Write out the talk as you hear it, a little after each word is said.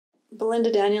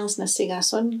Belinda Daniels na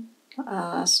Sigason,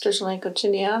 Sturgeonlake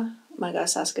Chinia, Maga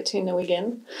Saskatoon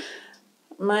Newigin.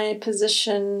 My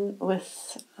position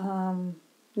with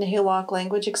nehiyawewin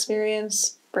language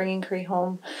experience, bringing Cree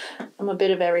home, I'm a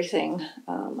bit of everything.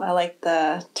 I like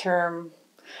the term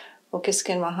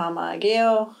Okiskin Mahama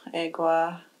Ageo,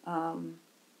 Egwa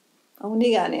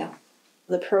Oniganeo.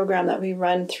 The program that we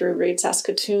run through Read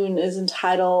Saskatoon is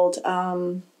entitled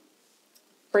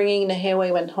Bringing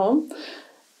Nehiyawewin Home.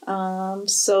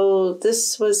 So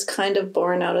this was kind of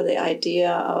born out of the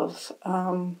idea of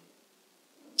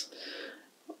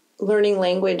learning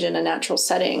language in a natural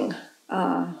setting,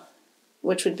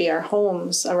 which would be our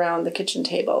homes, around the kitchen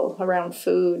table, around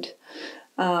food,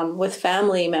 with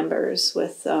family members,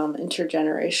 with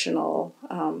intergenerational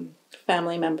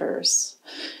family members.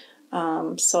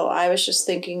 So I was just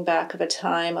thinking back of a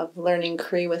time of learning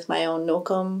Cree with my own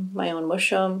nokum, my own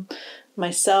mushum,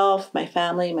 myself, my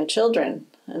family, my children.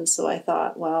 And so I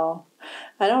thought, well,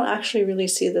 I don't actually really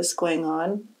see this going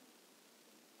on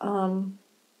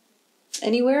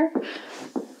anywhere.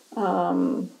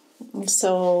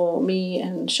 So me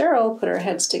and Cheryl put our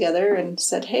heads together and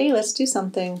said, hey, let's do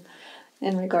something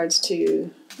in regards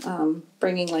to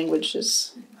bringing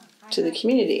languages to the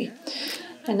community.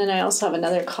 And then I also have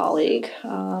another colleague,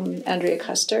 Andrea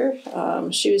Custer.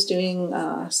 She was doing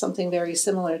something very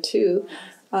similar too,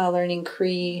 learning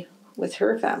Cree with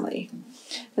her family.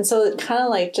 And so it kind of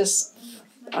like just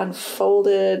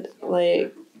unfolded,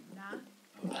 like,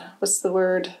 what's the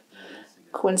word,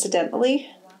 coincidentally.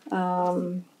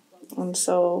 And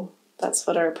so that's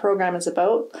what our program is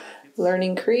about,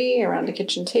 learning Cree around a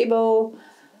kitchen table,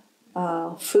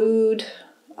 food,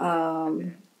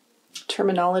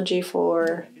 terminology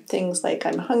for things like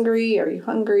I'm hungry, are you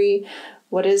hungry,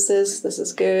 what is this, this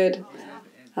is good,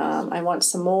 I want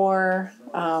some more,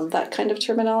 that kind of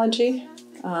terminology.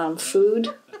 Food,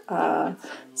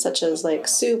 such as like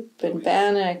soup and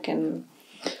bannock and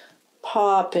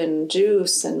pop and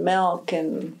juice and milk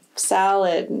and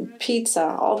salad and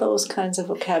pizza, all those kinds of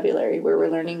vocabulary where we're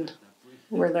learning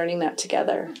that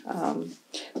together.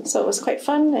 So it was quite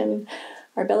fun, and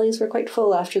our bellies were quite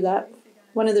full after that.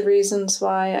 One of the reasons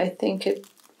why I think it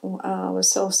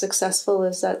was so successful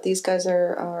is that these guys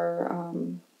are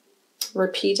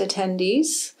repeat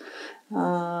attendees.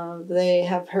 They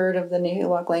have heard of the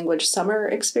nehiyawewin language summer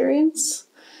experience.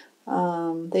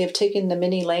 They have taken the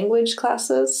mini language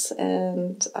classes,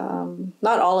 and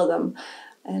not all of them.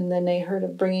 And then they heard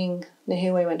of bringing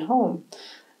nehiyawewin home.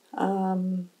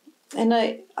 And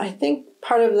I think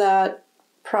part of that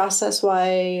process,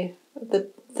 why the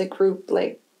group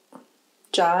like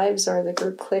jives or the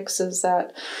group clicks, is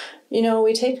that,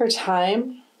 we take our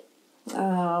time.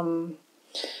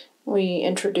 We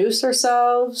introduce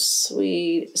ourselves,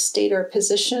 we state our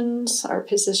positions, our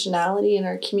positionality in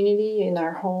our community, in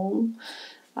our home.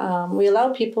 We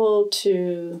allow people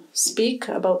to speak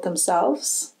about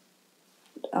themselves.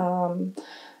 And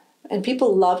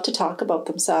people love to talk about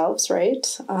themselves,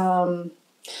 right?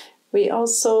 We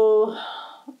also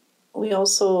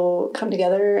come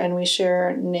together and we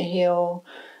share Nehiyaw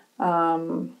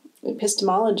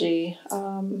epistemology,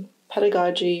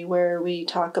 pedagogy, where we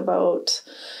talk about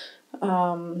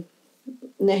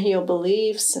Nehiyaw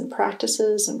beliefs and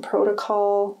practices and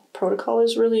protocol. Protocol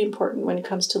is really important when it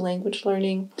comes to language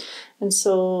learning. And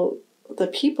so the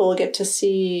people get to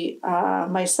see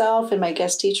myself and my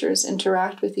guest teachers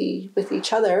interact with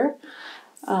each other.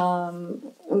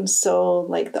 And so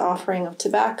like the offering of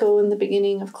tobacco in the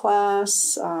beginning of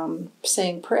class,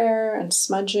 saying prayer and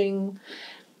smudging,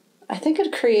 I think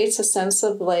it creates a sense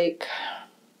of like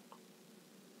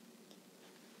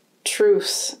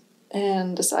truth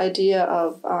and this idea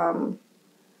of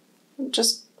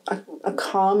just a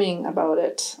calming about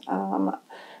it.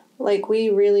 Like we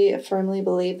really firmly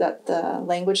believe that the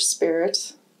language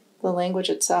spirit, the language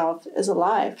itself, is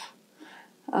alive.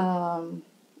 And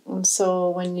so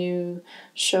when you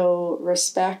show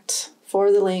respect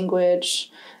for the language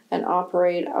and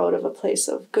operate out of a place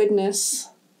of goodness,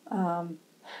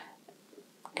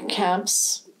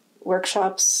 camps,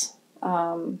 workshops,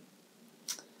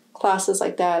 classes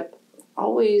like that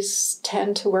always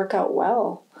tend to work out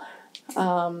well.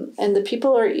 And the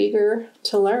people are eager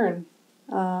to learn.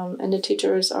 And the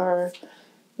teachers are,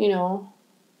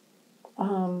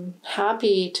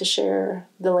 happy to share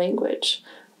the language.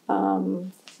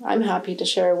 I'm happy to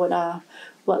share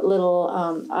what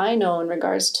little I know in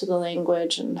regards to the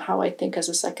language and how I think as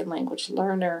a second language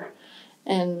learner.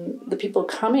 And the people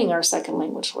coming are second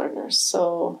language learners.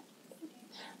 So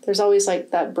there's always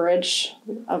like that bridge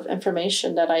of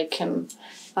information that I can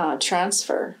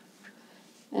transfer.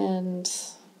 And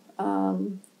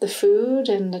the food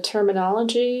and the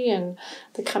terminology and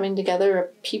the coming together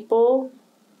of people,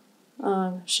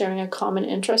 sharing a common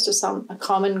interest, a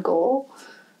common goal.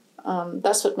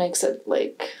 That's what makes it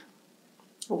like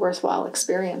a worthwhile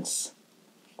experience.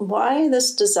 Why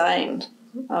this design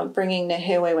of bringing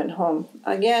nehiyawewin home?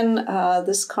 Again,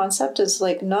 this concept is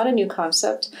like not a new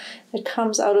concept. It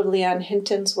comes out of Leanne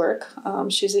Hinton's work.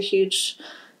 She's a huge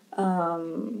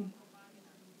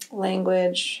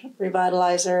language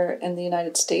revitalizer in the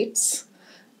United States.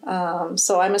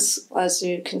 So as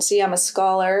you can see, I'm a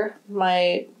scholar.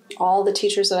 All the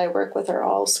teachers that I work with are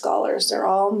all scholars. They're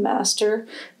all master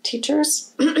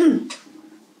teachers.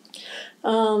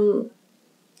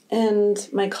 And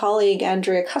my colleague,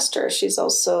 Andrea Custer, she's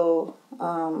also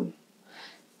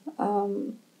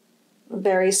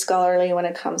very scholarly when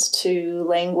it comes to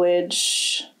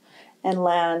language and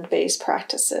land-based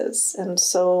practices. And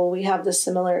so we have the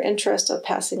similar interest of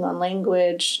passing on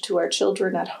language to our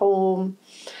children at home.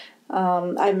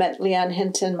 I met Leanne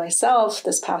Hinton myself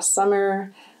this past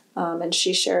summer, and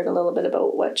she shared a little bit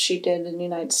about what she did in the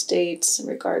United States in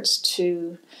regards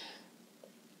to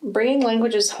bringing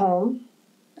languages home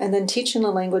and then teaching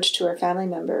the language to our family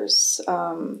members.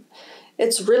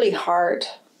 It's really hard.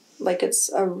 Like,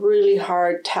 it's a really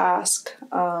hard task.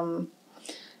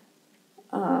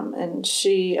 And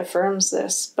she affirms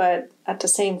this, but at the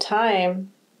same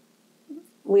time,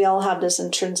 we all have this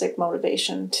intrinsic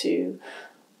motivation to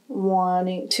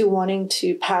wanting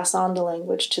to pass on the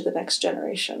language to the next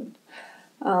generation.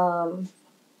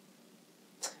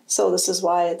 So this is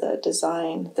why the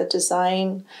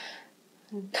design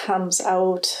comes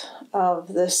out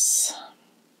of this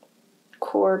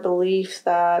core belief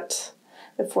that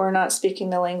if we're not speaking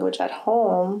the language at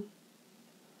home,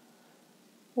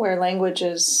 where language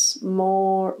is it's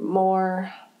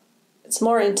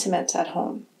more intimate at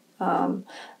home.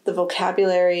 The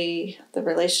vocabulary, the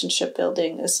relationship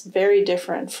building is very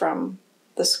different from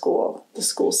the school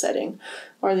setting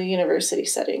or the university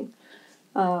setting.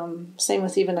 Same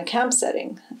with even a camp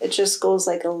setting. It just goes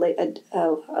like a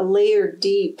layer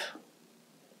deep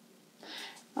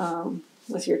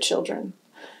with your children.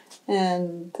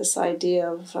 And this idea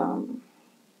of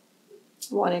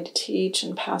wanting to teach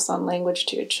and pass on language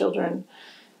to your children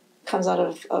comes out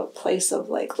of a place of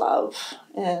like love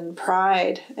and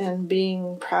pride and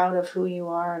being proud of who you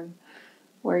are and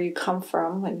where you come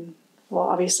from. And well,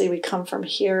 obviously we come from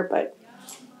here, but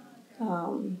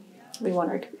we want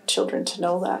our children to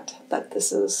know that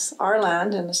this is our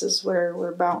land and this is where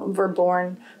we're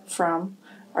born from.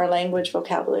 Our language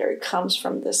vocabulary comes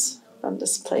from this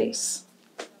place.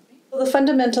 The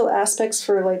fundamental aspects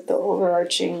for like the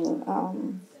overarching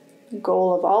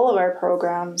goal of all of our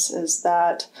programs is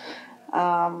that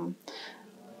for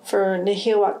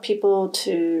Nehiyawak people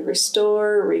to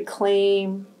restore,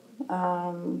 reclaim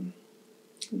our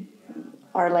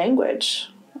language,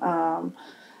 and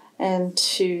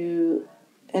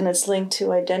it's linked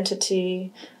to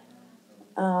identity.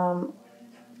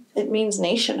 It means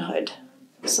nationhood.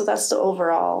 So that's the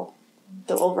overall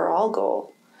goal.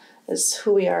 Is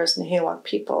who we are as nehiyawak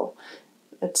people.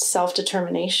 It's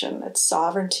self-determination, it's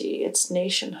sovereignty, it's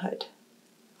nationhood.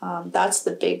 That's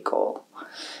the big goal.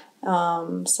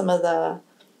 Some of the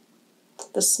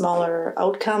smaller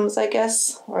outcomes, I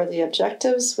guess, or the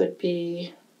objectives would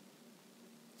be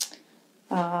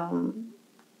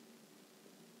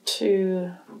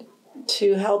to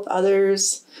help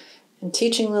others in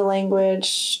teaching the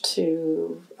language,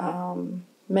 to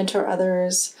mentor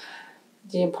others,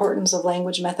 the importance of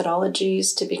language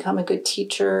methodologies to become a good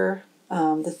teacher,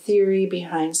 the theory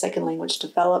behind second language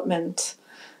development.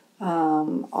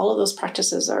 All of those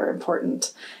practices are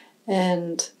important.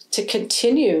 And to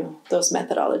continue those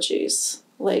methodologies,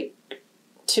 like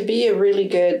to be a really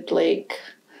good, like,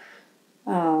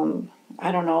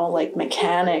 like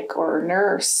mechanic or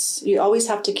nurse, you always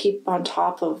have to keep on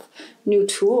top of new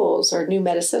tools or new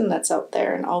medicine that's out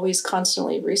there and always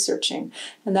constantly researching.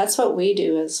 And that's what we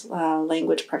do as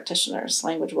language practitioners,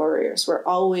 language warriors. We're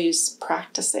always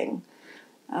practicing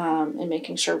and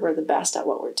making sure we're the best at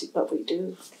what we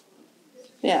do.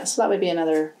 Yeah, so that would be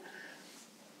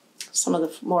some of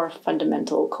the more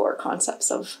fundamental core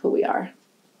concepts of who we are.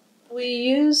 We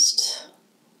used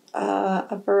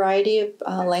a variety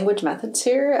of language methods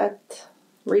here at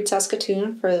Reed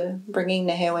Saskatoon for bringing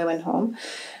nehiyawewin home.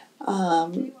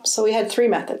 So we had 3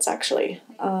 methods actually.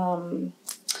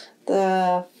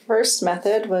 The first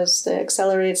method was the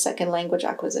accelerated second language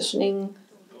acquisitioning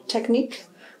technique,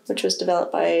 which was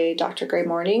developed by Dr. Gray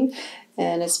Morning,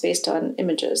 and it's based on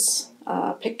images,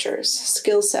 pictures,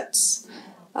 skill sets,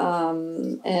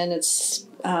 and it's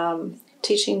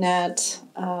teaching that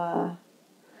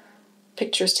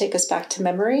pictures take us back to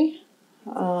memory.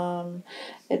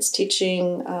 It's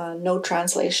teaching no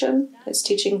translation. It's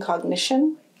teaching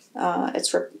cognition.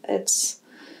 It's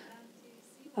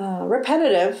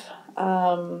repetitive,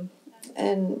 and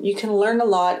you can learn a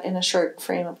lot in a short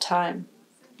frame of time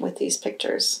with these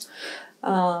pictures.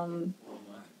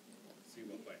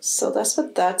 So that's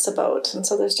what that's about. And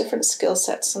so there's different skill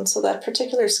sets. And so that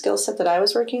particular skill set that I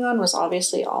was working on was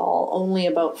obviously all only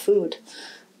about food.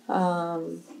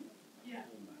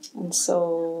 And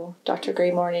so Dr.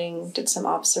 Gray Morning did some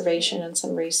observation and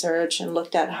some research and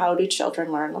looked at how do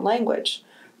children learn a language.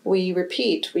 We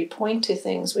repeat, we point to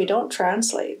things, we don't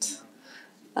translate.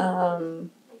 And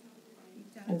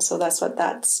so that's what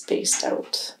that's based on.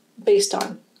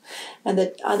 And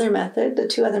the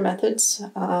two other methods,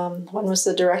 one was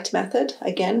the direct method,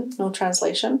 again, no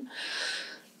translation.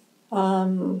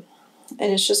 And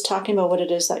it's just talking about what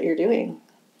it is that you're doing,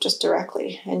 just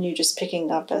directly, and you just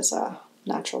picking up as a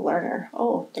natural learner.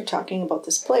 Oh, they're talking about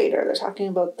this plate, or they're talking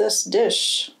about this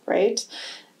dish, right?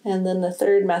 And then the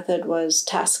third method was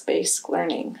task-based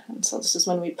learning. And so this is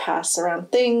when we pass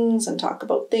around things and talk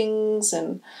about things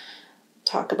and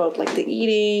talk about like the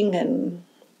eating and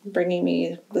bringing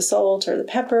me the salt or the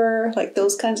pepper, like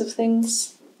those kinds of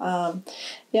things. So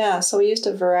we used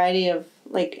a variety of,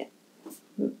 we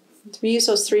used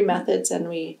those three methods, and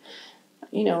we,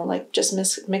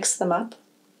 just mix them up.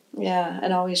 Yeah,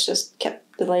 and always just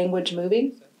kept the language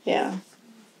moving. Yeah.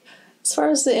 As far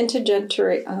as the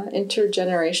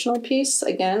intergenerational piece,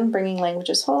 again, bringing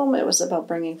languages home, it was about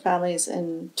bringing families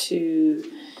into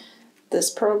this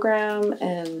program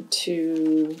and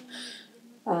to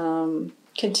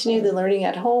continue the learning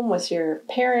at home with your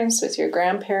parents, with your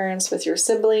grandparents, with your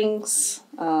siblings.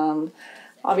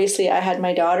 Obviously, I had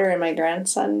my daughter and my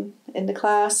grandson in the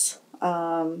class.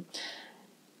 And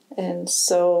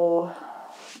so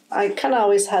I kind of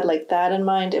always had like that in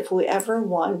mind. If we ever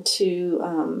want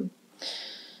to,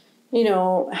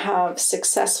 have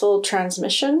successful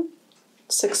transmission,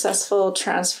 successful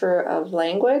transfer of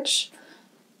language,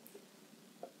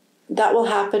 that will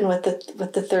happen with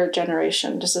the third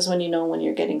generation. This is when when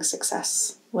you're getting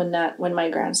success, when my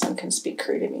grandson can speak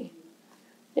Cree to me.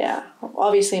 Yeah,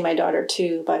 obviously my daughter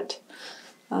too, but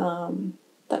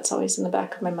that's always in the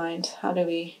back of my mind. How do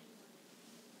we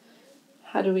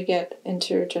get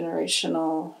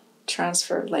intergenerational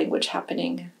transfer of language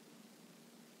happening?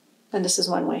 And this is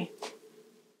one way.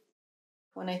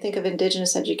 When I think of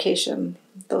Indigenous education,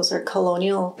 those are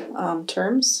colonial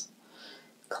terms,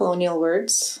 colonial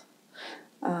words.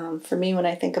 For me, when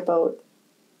I think about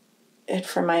it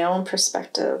from my own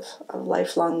perspective of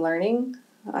lifelong learning,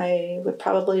 I would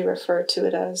probably refer to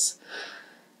it as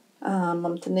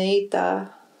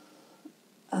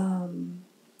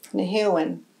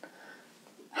nehiyawewin.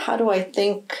 How do I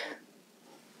think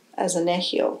as a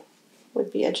nehiyaw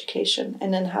would be education,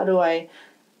 and then how do I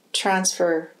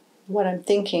transfer what I'm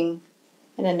thinking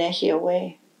in a nehiyaweh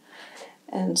way?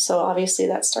 And so obviously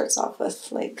that starts off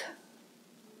with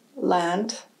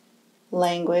land,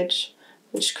 language,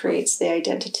 which creates the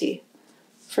identity.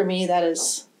 For me, that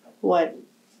is what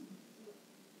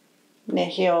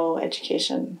nehiyaweh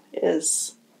education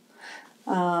is.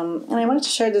 And I wanted to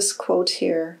share this quote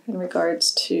here in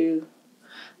regards to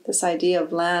this idea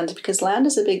of land, because land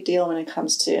is a big deal when it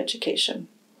comes to education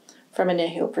from a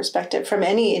nehiyaweh perspective, from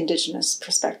any Indigenous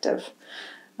perspective.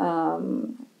 So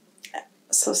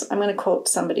I'm going to quote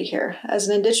somebody here. As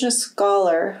an Indigenous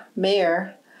scholar,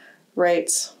 Mayer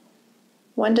writes,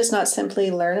 "One does not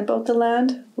simply learn about the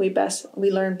land, we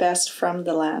learn best from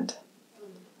the land."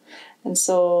 And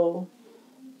so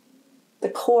the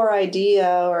core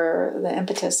idea or the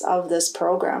impetus of this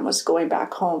program was going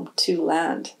back home to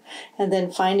land, and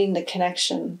then finding the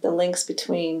connection, the links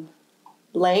between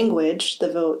language, the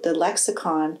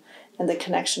lexicon, and the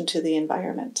connection to the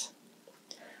environment.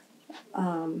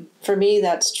 For me,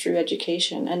 that's true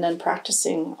education, and then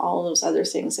practicing all those other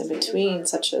things in between,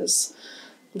 such as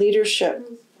leadership,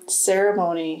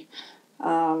 ceremony,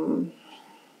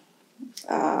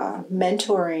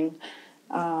 mentoring,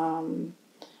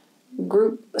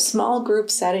 small group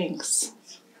settings,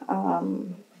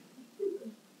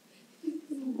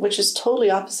 which is totally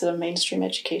opposite of mainstream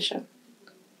education.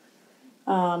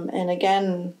 And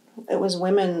again, it was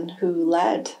women who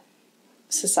led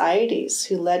societies,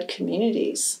 who led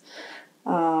communities,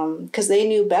 because they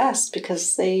knew best,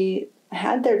 because they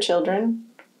had their children,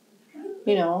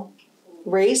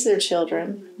 raise their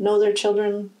children, know their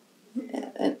children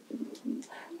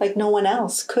like no one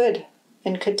else could,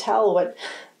 and could tell what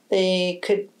they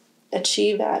could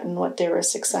achieve at and what they were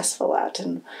successful at.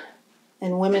 And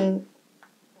women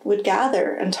would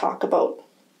gather and talk about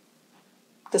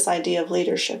this idea of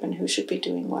leadership and who should be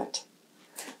doing what,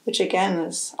 which again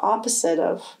is opposite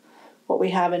of what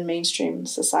we have in mainstream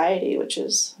society, which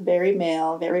is very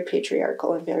male, very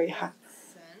patriarchal, and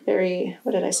very,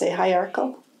 what did I say,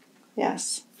 hierarchical?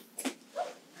 Yes.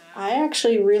 I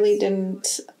actually really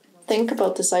didn't think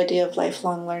about this idea of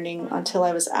lifelong learning until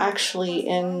I was actually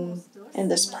in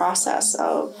this process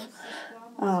of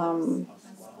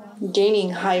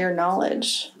gaining higher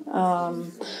knowledge.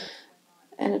 And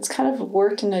it's kind of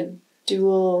worked in a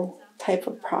dual type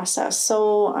of process.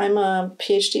 So I'm a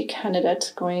PhD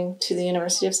candidate going to the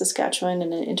University of Saskatchewan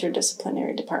in an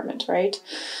interdisciplinary department, right?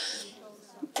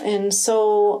 And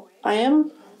so I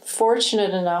am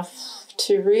fortunate enough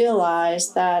to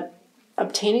realize that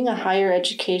obtaining a higher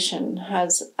education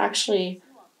has actually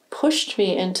pushed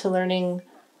me into learning,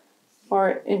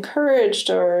 or encouraged,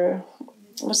 or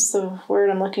what's the word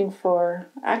I'm looking for,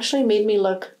 actually made me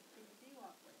look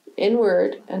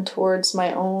inward and towards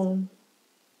my own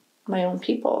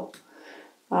people,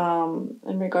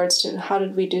 in regards to how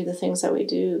did we do the things that we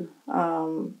do,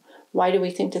 why do we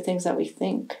think the things that we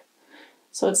think.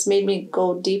 So it's made me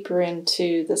go deeper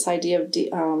into this idea of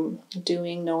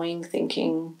doing, knowing,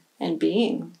 thinking, and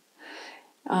being.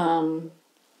 And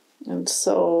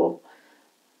so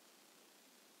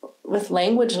with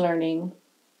language learning,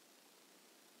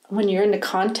 when you're in the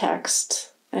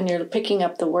context and you're picking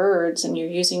up the words and you're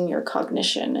using your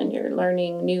cognition and you're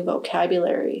learning new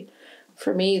vocabulary,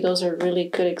 for me, those are really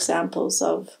good examples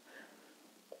of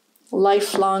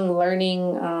lifelong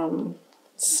learning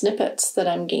snippets that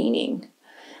I'm gaining.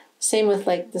 Same with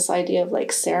like this idea of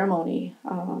like ceremony.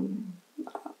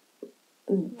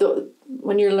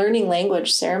 When you're learning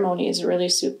language, ceremony is really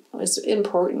is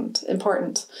important,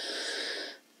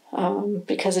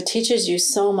 because it teaches you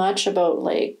so much about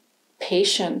like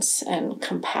patience and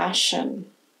compassion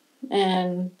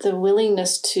and the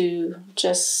willingness to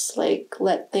just like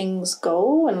let things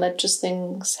go and let just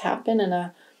things happen in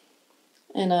a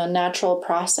natural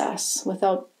process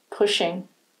without pushing.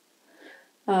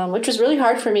 Which was really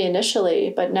hard for me initially,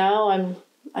 but now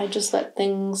I just let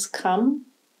things come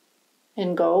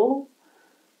and go,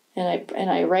 and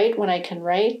I write when I can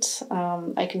write.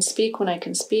 I can speak when I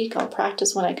can speak. I'll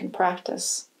practice when I can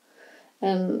practice,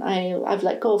 and I've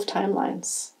let go of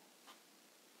timelines.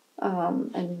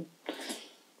 And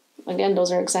again,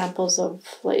 those are examples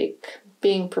of like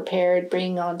being prepared,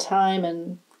 being on time,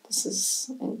 and this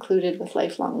is included with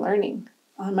lifelong learning.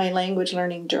 On my language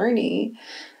learning journey,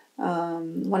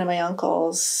 one of my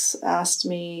uncles asked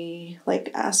me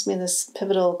this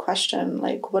pivotal question,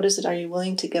 like, what is it are you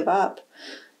willing to give up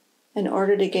in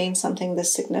order to gain something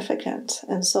this significant?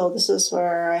 And so this is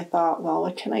where I thought, well,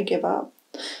 what can I give up?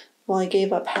 Well, I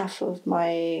gave up half of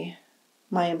my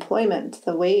employment,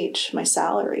 the wage, my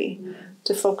salary,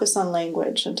 to focus on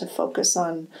language and to focus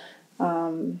on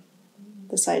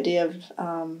this idea of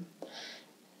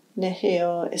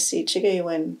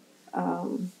nehiyawewin,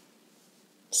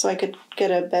 so I could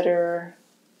get a better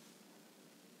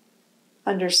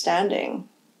understanding.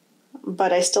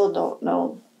 But I still don't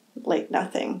know like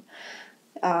nothing,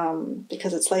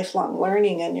 because it's lifelong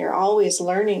learning and you're always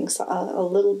learning a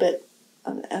little bit,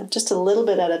 just a little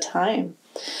bit at a time.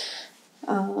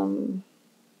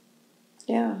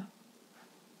 Yeah,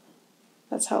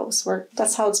 that's how it's worked.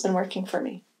 That's how it's been working for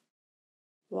me.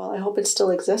 Well, I hope it still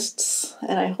exists,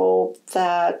 and I hope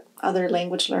that other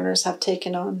language learners have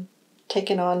taken on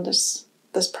this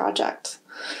project.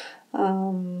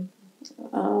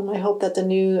 I hope that the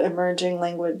new emerging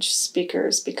language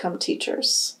speakers become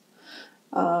teachers,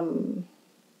 and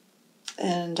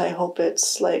I hope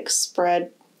it's like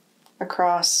spread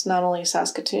across not only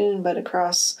Saskatoon but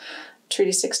across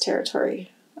Treaty 6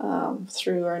 territory,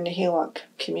 through our nehiyawewin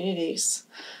communities.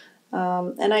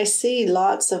 And I see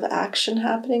lots of action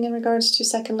happening in regards to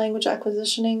second language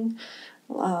acquisitioning.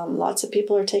 Lots of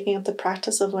people are taking up the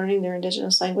practice of learning their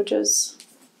Indigenous languages.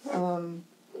 And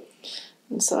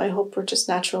so I hope we're just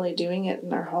naturally doing it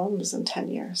in our homes in 10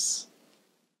 years.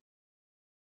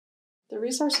 The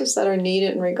resources that are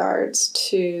needed in regards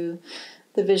to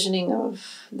the visioning of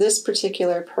this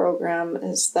particular program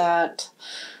is that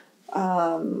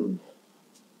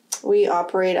we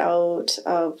operate out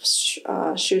of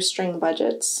shoestring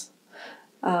budgets.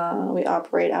 We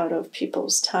operate out of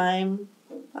people's time,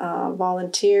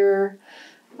 volunteer.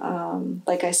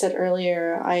 Like I said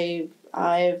earlier, I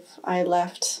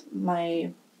left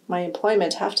my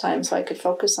employment half-time so I could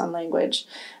focus on language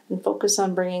and focus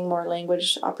on bringing more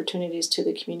language opportunities to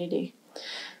the community.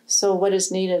 So what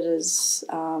is needed is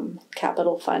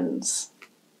capital funds,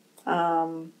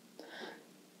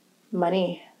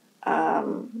 money,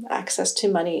 access to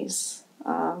monies.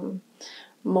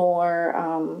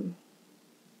 more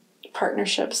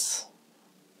partnerships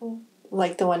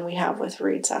like the one we have with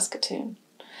Reed Saskatoon,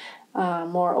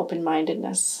 more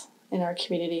open-mindedness in our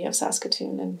community of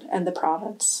Saskatoon and the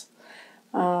province.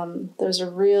 There's a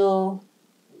real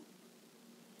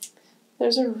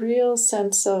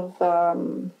sense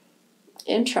of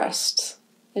interest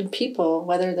in people,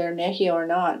 whether they're Nehi or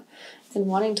not, in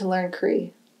wanting to learn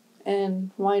Cree.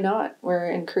 And why not? We're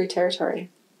in Cree territory.